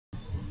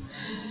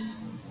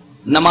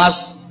نماز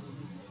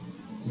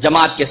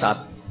جماعت کے ساتھ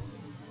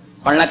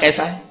پڑھنا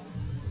کیسا ہے؟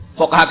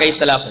 فقہا کا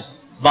اختلاف ہے.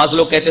 بعض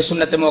لوگ کہتے ہیں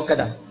سنت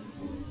موقدہ ہے،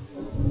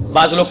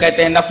 بعض لوگ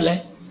کہتے ہیں نفل ہے،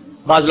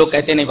 بعض لوگ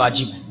کہتے ہیں نہیں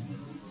واجب ہے،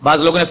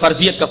 بعض لوگوں نے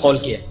فرضیت کا قول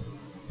کیا ہے.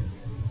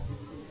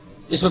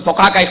 اس میں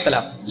فقہا کا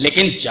اختلاف ہے.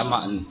 لیکن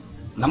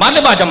نماز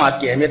با جماعت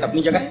کی اہمیت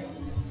اپنی جگہ ہے.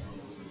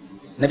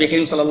 نبی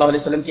کریم صلی اللہ علیہ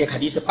وسلم کی ایک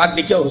حدیث پاک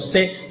دیکھیے، اور اس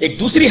سے ایک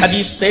دوسری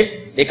حدیث سے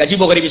ایک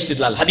عجیب و غریب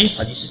استدلال. حدیث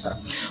اس طرح: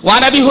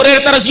 وعن ابی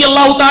ہریرہ رضی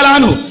اللہ تعالی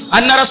عنہ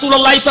ان رسول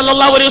اللہ صلی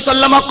اللہ علیہ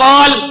وسلم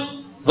قال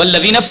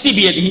والذی نفسی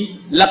بیدہ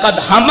لقد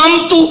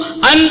ہممت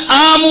ان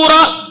آمر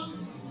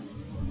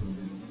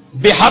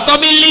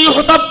بحطب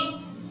لیحطب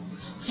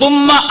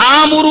ثم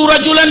آمر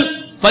رجلا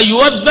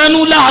فیؤذن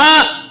لها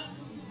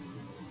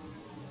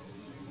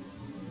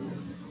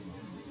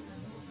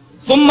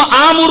ثم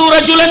آمر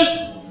رجلا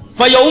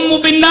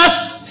فيؤم بالناس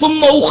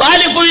ثم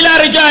أخالف إلى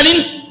رجال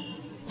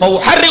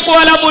فأحرق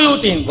على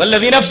بيوتهم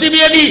والذي نفسي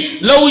بيدي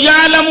لو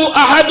يعلم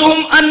أحدهم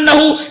أنه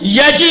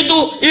يجد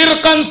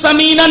إرقا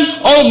سمينا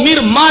أو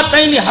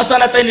مرماتين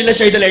حسنتين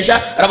لشهد العشاء.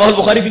 رواه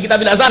البخاری فی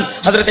کتاب الاذان.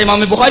 حضرت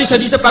امام بخاری سے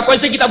حدیث پاک کو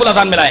ایسے کتاب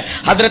الاذان میں لائے.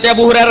 حضرت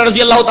ابو ہریرہ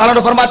رضی اللہ تعالیٰ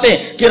عنہ فرماتے ہیں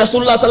کہ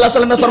رسول اللہ صلی اللہ علیہ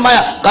وسلم نے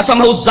فرمایا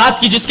قسم ہے اس ذات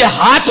کی جس کے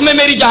ہاتھ میں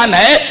میری جان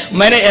ہے،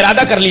 میں نے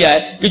ارادہ کر لیا ہے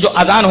کہ جو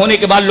اذان ہونے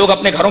کے بعد لوگ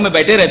اپنے گھروں میں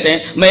بیٹھے رہتے ہیں،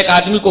 میں ایک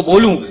آدمی کو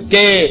بولوں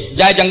کہ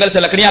جائے جنگل سے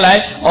لکڑیاں لائے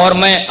اور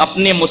میں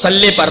اپنے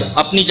مسلح پر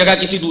اپنی جگہ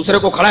کسی دوسرے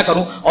کو کھڑا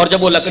کروں، اور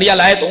جب وہ لکڑیاں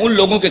لائے تو ان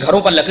لوگوں کے گھروں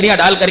پر لکڑیاں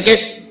ڈال کر کے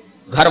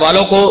گھر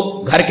والوں کو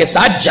گھر کے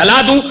ساتھ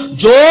جلا دوں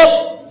جو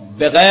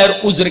بغیر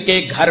عذر کے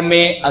گھر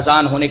میں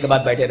اذان ہونے کے بعد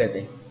بیٹھے رہتے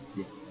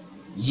ہیں.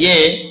 یہ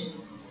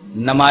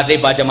نماز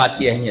با جماعت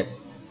کی اہمیت.